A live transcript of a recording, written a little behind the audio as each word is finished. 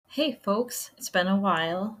Hey folks, it's been a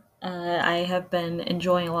while. I have been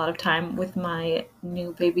enjoying a lot of time with my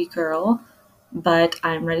new baby girl, but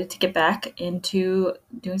I'm ready to get back into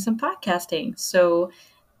doing some podcasting. So,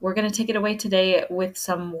 we're going to take it away today with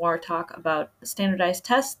some more talk about standardized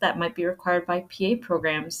tests that might be required by PA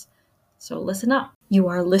programs. So, listen up. You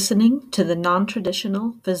are listening to the Non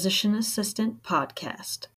Traditional Physician Assistant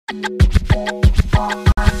Podcast.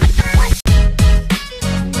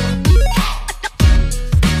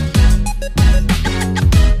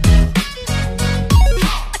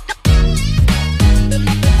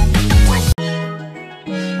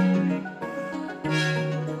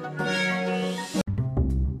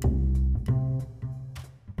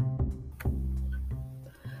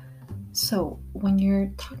 So, when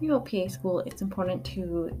you're talking about PA school, it's important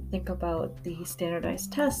to think about the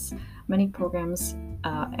standardized tests. Many programs,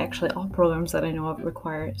 actually all programs that I know of,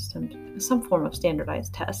 require some form of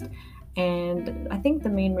standardized test. And I think the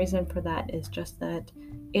main reason for that is just that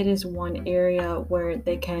it is one area where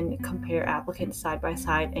they can compare applicants side by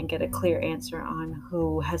side and get a clear answer on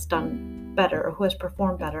who has done better or who has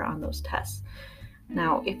performed better on those tests.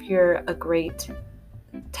 Now, if you're a great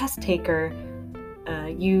test taker,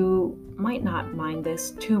 you might not mind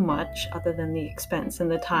this too much other than the expense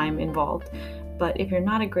and the time involved. But if you're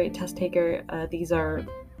not a great test taker, these are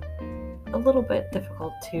a little bit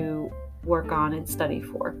difficult to work on and study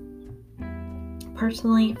for.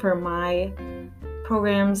 Personally, for my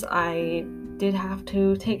programs, I did have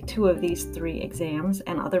to take 2 of these 3 exams,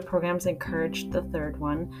 and other programs encouraged the 3rd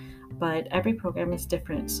one. But every program is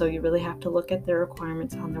different, so you really have to look at the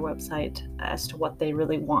requirements on their website as to what they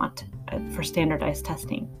really want for standardized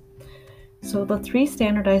testing. So the 3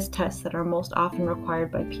 standardized tests that are most often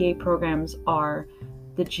required by PA programs are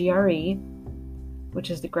the GRE, which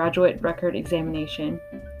is the Graduate Record Examination,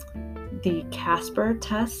 the CASPER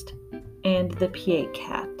test, and the PA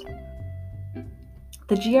CAT.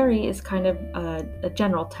 The GRE is kind of a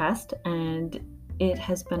general test, and it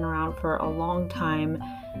has been around for a long time.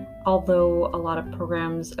 Although a lot of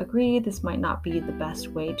programs agree this might not be the best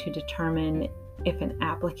way to determine if an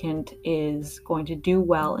applicant is going to do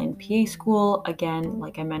well in PA school. Again,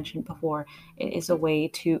 like I mentioned before, it is a way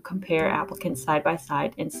to compare applicants side by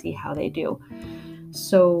side and see how they do.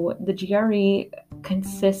 So the GRE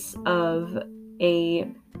consists of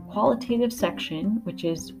a qualitative section, which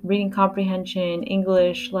is reading comprehension,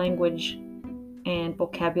 English, language, and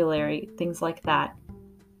vocabulary, things like that.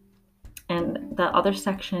 And the other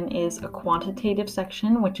section is a quantitative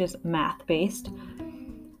section, which is math-based.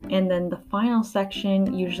 And then the final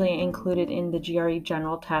section, usually included in the GRE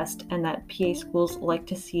general test, and that PA schools like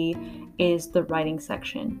to see, is the writing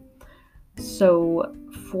section. So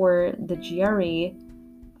for the GRE,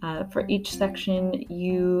 for each section,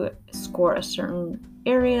 you score a certain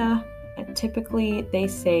area. And typically, they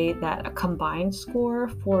say that a combined score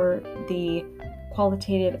for the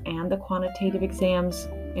qualitative and the quantitative exams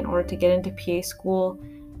in order to get into PA school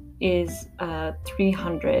is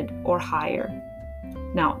 300 or higher.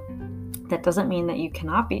 Now, that doesn't mean that you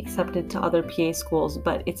cannot be accepted to other PA schools,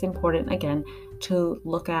 but it's important, again, to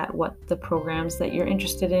look at what the programs that you're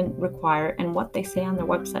interested in require and what they say on their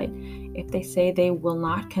website. If they say they will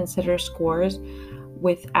not consider scores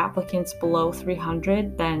with applicants below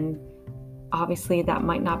 300, then obviously that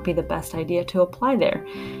might not be the best idea to apply there,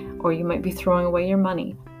 or you might be throwing away your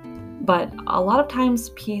money. But a lot of times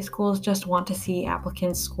PA schools just want to see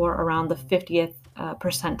applicants score around the 50th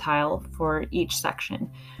percentile for each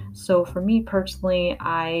section. So for me personally,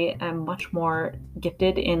 I am much more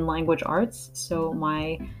gifted in language arts. So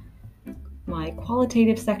my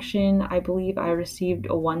qualitative section, I believe I received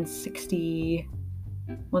a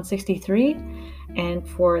 163. And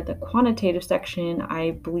for the quantitative section,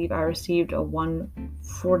 I believe I received a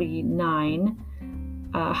 149.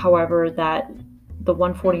 However, the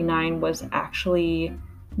 149 was actually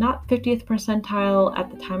not 50th percentile.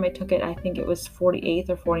 At the time I took it, I think it was 48th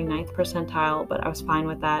or 49th percentile, but I was fine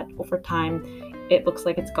with that. Over time, it looks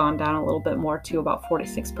like it's gone down a little bit more to about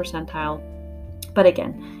 46th percentile. But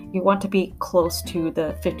again, you want to be close to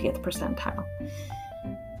the 50th percentile.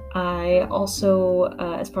 I also,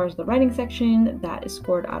 as far as the writing section, that is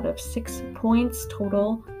scored out of 6 points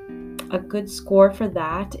total. A good score for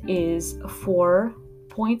that is 4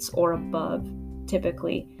 points or above,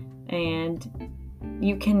 typically, and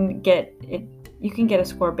you can get a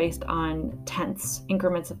score based on tenths,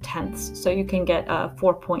 increments of tenths. So you can get a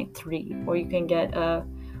 4.3, or you can get a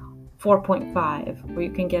 4.5, or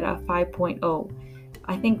you can get a 5.0.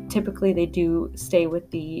 I think typically they do stay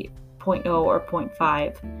with the 0.0 or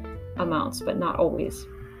 0.5 amounts, but not always.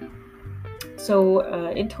 So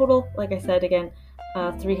in total, like I said, again,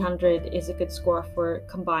 300 is a good score for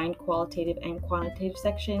combined qualitative and quantitative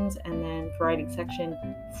sections, and then for writing section,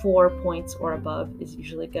 4 points or above is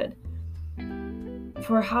usually good.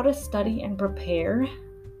 For how to study and prepare,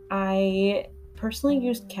 I personally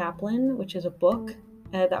used Kaplan, which is a book.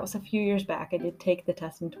 That was a few years back. I did take the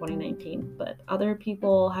test in 2019, but other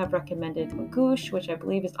people have recommended Magoosh, which I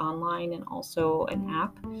believe is online and also an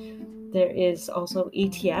app. There is also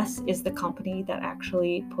ETS, is the company that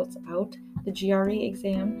actually puts out the GRE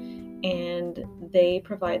exam, and they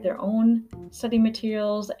provide their own study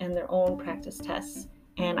materials and their own practice tests.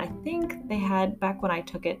 And I think they had, back when I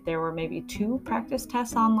took it, there were maybe 2 practice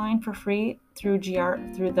tests online for free through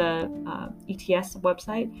the ETS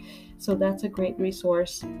website. So that's a great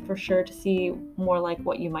resource for sure to see more like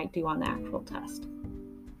what you might do on the actual test.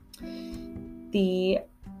 The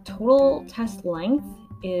total test length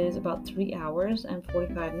is about 3 hours and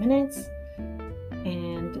 45 minutes.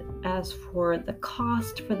 And as for the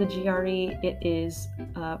cost for the GRE, it is,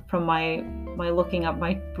 from my looking up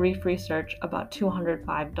my brief research, about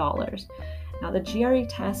 $205. Now, the GRE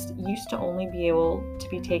test used to only be able to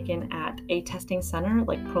be taken at a testing center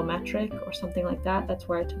like Prometric or something like that. That's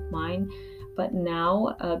where I took mine. But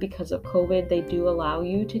now, because of COVID, they do allow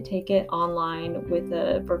you to take it online with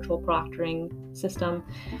a virtual proctoring system.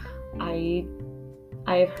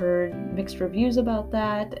 I've heard mixed reviews about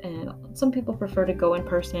that, and some people prefer to go in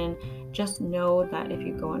person. Just know that if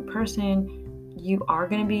you go in person, you are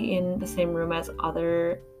going to be in the same room as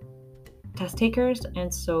other test takers,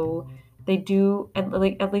 and so they do,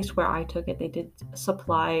 at least where I took it, they did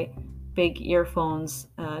supply big earphones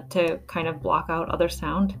to kind of block out other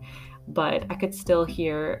sound, but I could still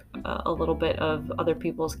hear a little bit of other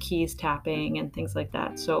people's keys tapping and things like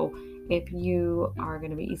that. So if you are going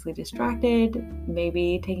to be easily distracted,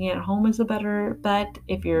 maybe taking it at home is a better bet.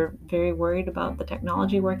 If you're very worried about the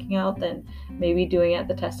technology working out, then maybe doing it at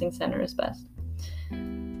the testing center is best.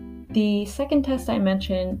 The second test I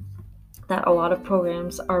mentioned that a lot of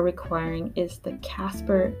programs are requiring is the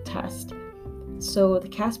Casper test. So the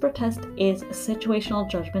Casper test is a situational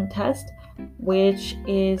judgment test, which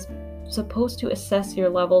is supposed to assess your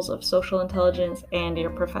levels of social intelligence and your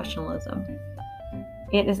professionalism.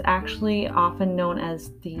 It is actually often known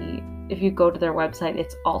as if you go to their website,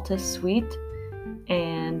 it's ALTIS Suite.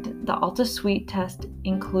 And the ALTIS Suite test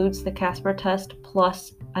includes the Casper test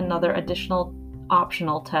plus another additional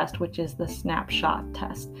optional test, which is the snapshot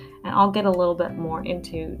test. And I'll get a little bit more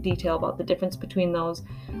into detail about the difference between those.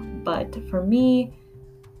 But for me,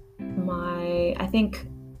 I think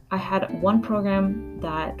I had one program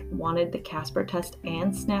that wanted the Casper test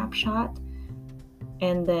and snapshot.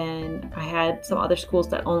 And then I had some other schools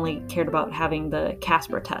that only cared about having the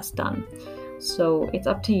Casper test done. So it's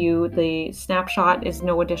up to you. The snapshot is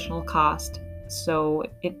no additional cost, so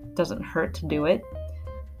it doesn't hurt to do it.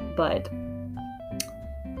 But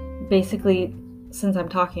basically, since I'm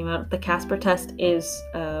talking about it, the Casper test is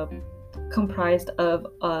comprised of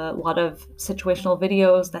a lot of situational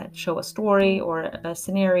videos that show a story or a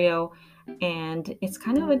scenario, and it's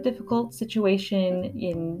kind of a difficult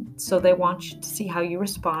situation, so they want you to see how you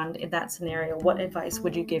respond in that scenario. What advice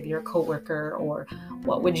would you give your coworker, or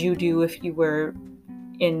what would you do if you were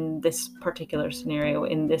in this particular scenario,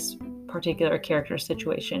 in this particular character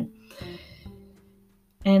situation?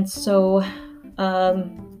 And so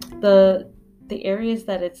the areas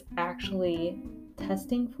that it's actually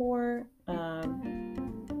testing for,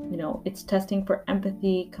 it's testing for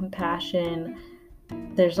empathy, compassion.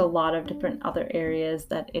 There's a lot of different other areas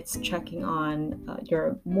that it's checking on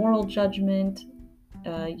your moral judgment,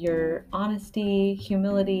 your honesty,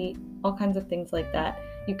 humility, all kinds of things like that.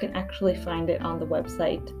 You can actually find it on the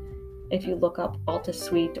website. If you look up ALTIS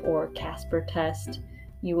Suite or Casper test,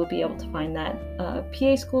 you will be able to find that.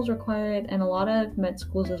 PA schools require it, and a lot of med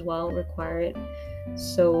schools as well require it.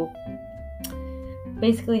 So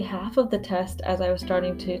basically half of the test, as I was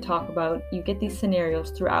starting to talk about, you get these scenarios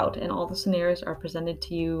throughout, and all the scenarios are presented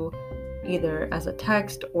to you either as a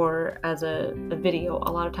text or as a video,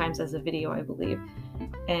 a lot of times as a video, I believe.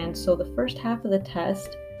 And so the first half of the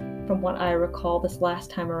test, from what I recall this last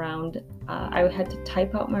time around, I had to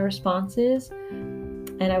type out my responses,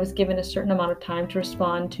 and I was given a certain amount of time to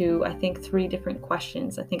respond to, I think, 3 different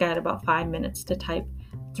questions. I think I had about 5 minutes to type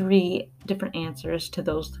 3 different answers to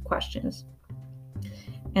those questions.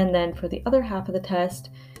 And then for the other half of the test,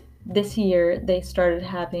 this year they started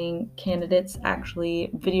having candidates actually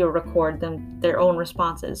video record their own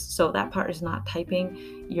responses. So that part is not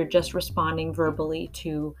typing, you're just responding verbally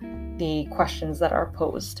to the questions that are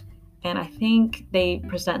posed. And I think they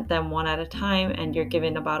present them one at a time, and you're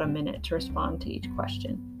given about a minute to respond to each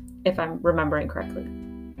question, if I'm remembering correctly.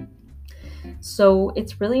 So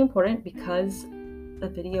it's really important, because the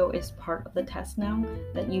video is part of the test now,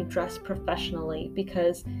 that you dress professionally,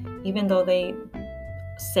 because even though they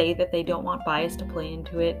say that they don't want bias to play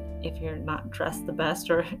into it, if you're not dressed the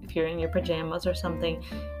best or if you're in your pajamas or something,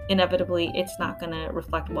 inevitably it's not going to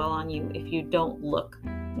reflect well on you if you don't look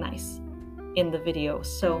nice in the video.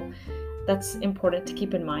 So that's important to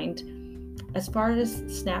keep in mind. As far as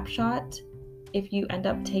snapshot, if you end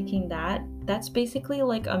up taking that, that's basically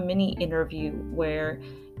like a mini interview where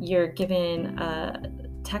you're given a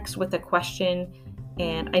text with a question.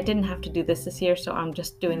 And I didn't have to do this year, so I'm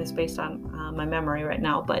just doing this based on my memory right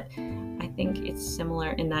now. But I think it's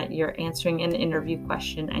similar in that you're answering an interview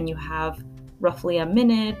question and you have roughly a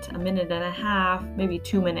minute and a half, maybe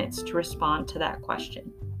 2 minutes to respond to that question.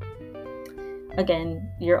 Again,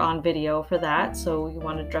 you're on video for that, so you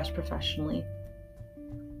want to dress professionally.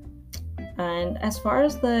 And as far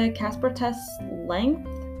as the Casper test length,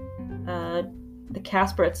 the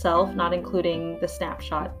Casper itself, not including the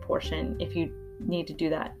snapshot portion, if you need to do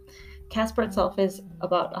that, Casper itself is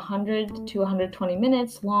about 100 to 120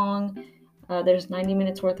 minutes long. There's 90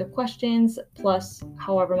 minutes worth of questions, plus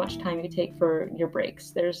however much time you take for your breaks.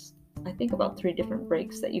 There's, I think, about 3 different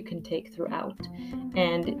breaks that you can take throughout.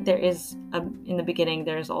 And there is, in the beginning,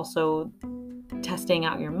 there's also testing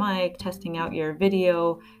out your mic, testing out your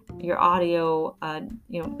video, your audio,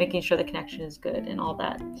 making sure the connection is good and all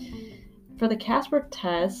that. For the Casper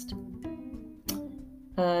test,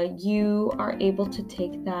 you are able to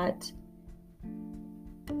take that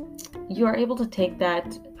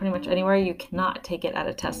pretty much anywhere. You cannot take it at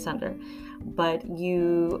a test center, but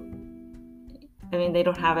they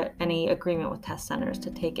don't have any agreement with test centers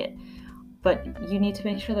to take it, but you need to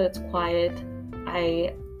make sure that it's quiet.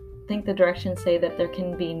 I think the directions say that there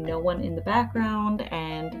can be no one in the background,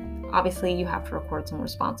 and obviously you have to record some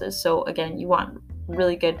responses. So again, you want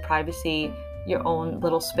really good privacy, your own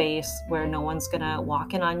little space where no one's gonna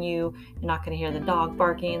walk in on you. You're not gonna hear the dog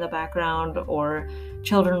barking in the background or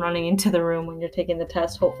children running into the room when you're taking the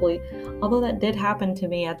test, hopefully. Although that did happen to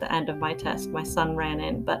me at the end of my test. My son ran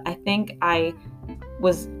in, but I think I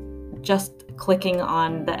was just clicking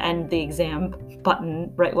on the end the exam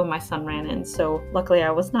button right when my son ran in. So luckily I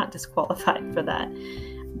was not disqualified for that.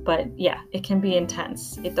 But yeah, it can be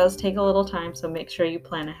intense. It does take a little time, so make sure you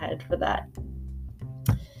plan ahead for that.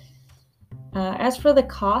 As for the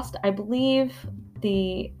cost, I believe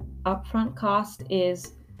the upfront cost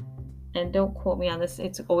is, and don't quote me on this,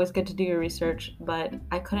 it's always good to do your research, but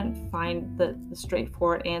I couldn't find the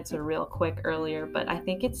straightforward answer real quick earlier, but I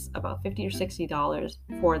think it's about $50 or $60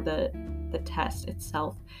 for the test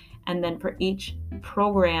itself. And then for each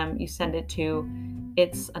program you send it to,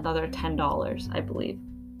 it's another $10, I believe.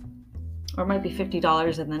 Or it might be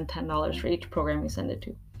 $50 and then $10 for each program you send it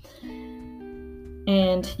to.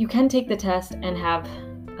 And you can take the test and have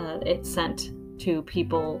it sent to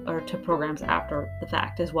people or to programs after the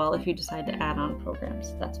fact as well. If you decide to add on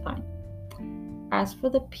programs, that's fine. As for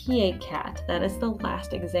the PA-CAT, that is the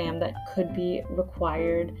last exam that could be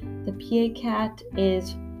required. The PA-CAT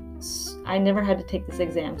is, I never had to take this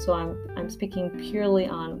exam, so I'm speaking purely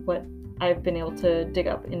on what I've been able to dig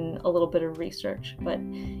up in a little bit of research, but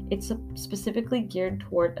it's specifically geared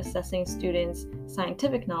toward assessing students'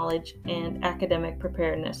 scientific knowledge and academic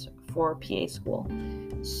preparedness for PA school.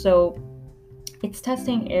 So it's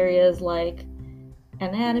testing areas like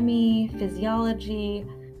anatomy, physiology,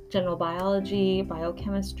 general biology,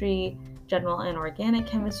 biochemistry, general and organic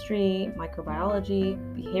chemistry, microbiology,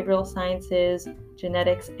 behavioral sciences,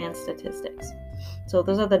 genetics, and statistics. So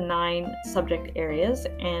those are the 9 subject areas,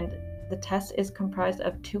 and the test is comprised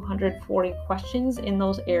of 240 questions in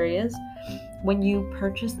those areas. When you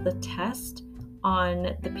purchase the test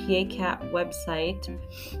on the PA-CAT website,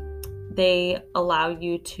 they allow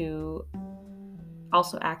you to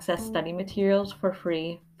also access study materials for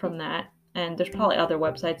free from that. And there's probably other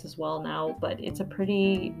websites as well now, but it's a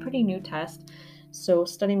pretty new test. So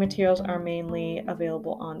study materials are mainly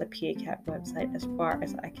available on the PA-CAT website as far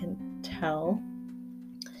as I can tell.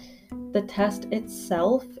 The test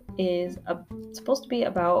itself is supposed to be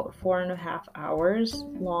about 4.5 hours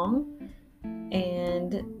long,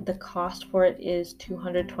 and the cost for it is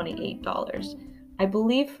 $228. I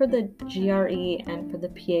believe for the GRE and for the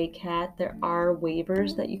PA-CAT, there are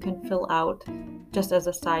waivers that you can fill out, just as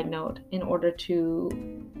a side note, in order to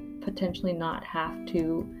potentially not have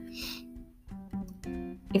to,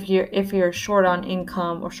 if you're short on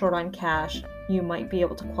income or short on cash, you might be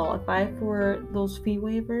able to qualify for those fee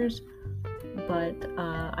waivers. but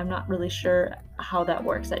I'm not really sure how that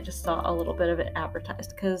works. I just saw a little bit of it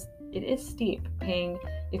advertised because it is steep paying.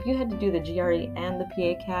 If you had to do the GRE and the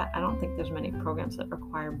PA-CAT, I don't think there's many programs that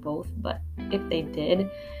require both, but if they did,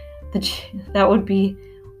 that would be,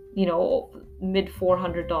 mid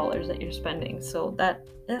 $400 that you're spending. So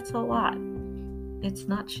that's a lot. It's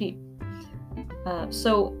not cheap.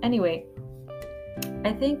 So anyway,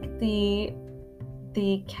 I think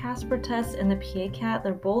the Casper test and the PA-CAT,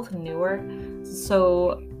 they're both newer.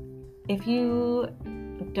 So if you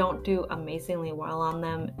don't do amazingly well on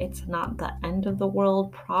them, it's not the end of the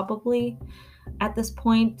world, probably. At this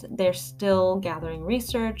point, they're still gathering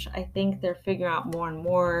research. I think they're figuring out more and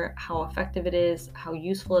more how effective it is, how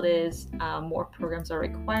useful it is. More programs are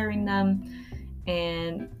requiring them.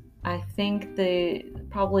 And I think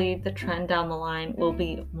probably the trend down the line will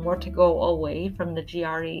be more to go away from the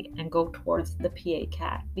GRE and go towards the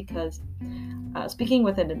PA-CAT, because speaking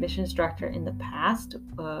with an admissions director in the past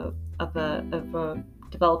of a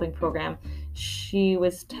developing program, she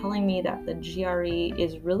was telling me that the GRE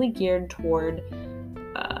is really geared toward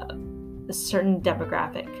a certain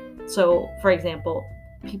demographic. So, for example,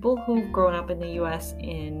 people who've grown up in the US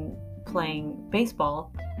in playing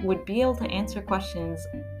baseball would be able to answer questions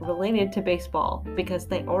related to baseball because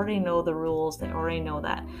they already know the rules, they already know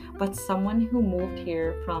that. But someone who moved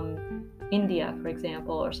here from India, for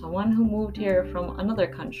example, or someone who moved here from another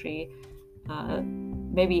country,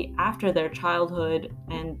 maybe after their childhood,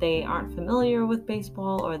 and they aren't familiar with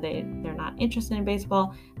baseball, or they're not interested in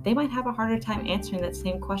baseball, they might have a harder time answering that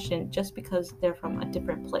same question just because they're from a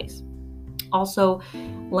different place. Also,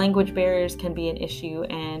 language barriers can be an issue,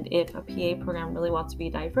 and if a PA program really wants to be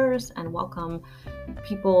diverse and welcome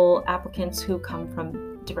applicants who come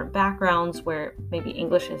from different backgrounds where maybe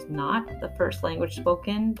English is not the first language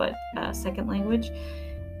spoken, but a second language,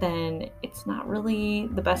 then it's not really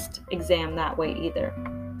the best exam that way either.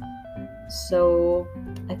 So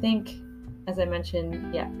I think, as I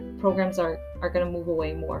mentioned, programs are going to move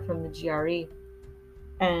away more from the GRE.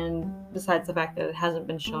 And besides the fact that it hasn't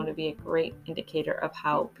been shown to be a great indicator of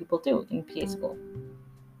how people do in PA school.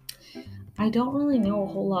 I don't really know a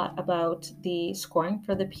whole lot about the scoring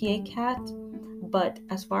for the PA-CAT, but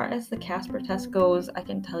as far as the Casper test goes, I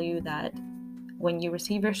can tell you that when you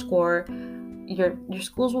receive your score, your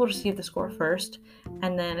schools will receive the score first,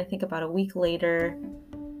 and then I think about a week later,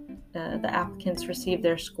 the applicants receive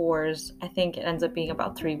their scores. I think it ends up being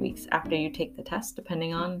about 3 weeks after you take the test,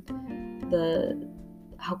 depending on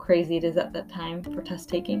how crazy it is at that time for test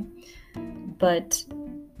taking. But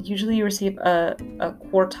usually you receive a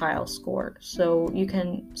quartile score. So you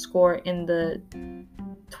can score in the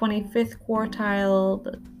 25th quartile,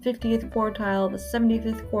 the 50th quartile, the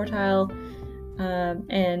 75th quartile.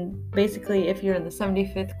 And basically, if you're in the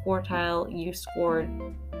 75th quartile, you scored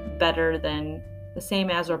better than, the same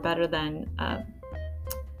as or better than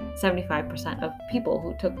 75% of people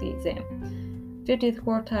who took the exam. 50th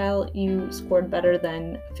quartile, you scored better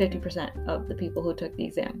than 50% of the people who took the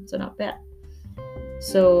exam, so not bad.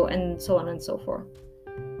 So, and so on and so forth.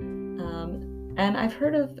 And I've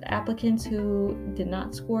heard of applicants who did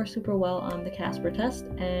not score super well on the Casper test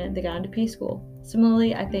and they got into PA school.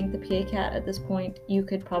 Similarly, I think the PA-CAT at this point, you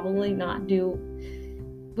could probably not do,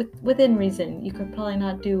 within reason, you could probably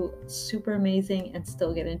not do super amazing and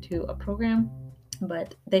still get into a program.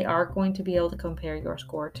 But they are going to be able to compare your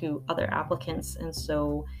score to other applicants. And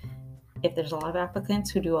so if there's a lot of applicants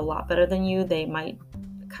who do a lot better than you, they might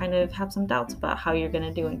kind of have some doubts about how you're going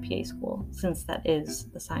to do in PA school, since that is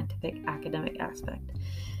the scientific academic aspect.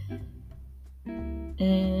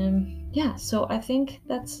 So I think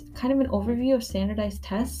that's kind of an overview of standardized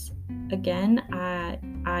tests. Again,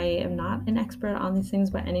 I am not an expert on these things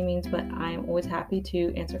by any means, but I'm always happy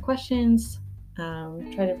to answer questions,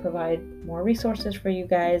 try to provide more resources for you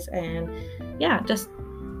guys, and just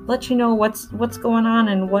let you know what's going on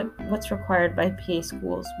and what's required by PA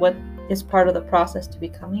schools, what is part of the process to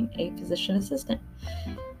becoming a physician assistant.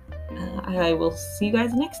 I will see you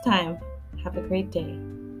guys next time. Have a great day.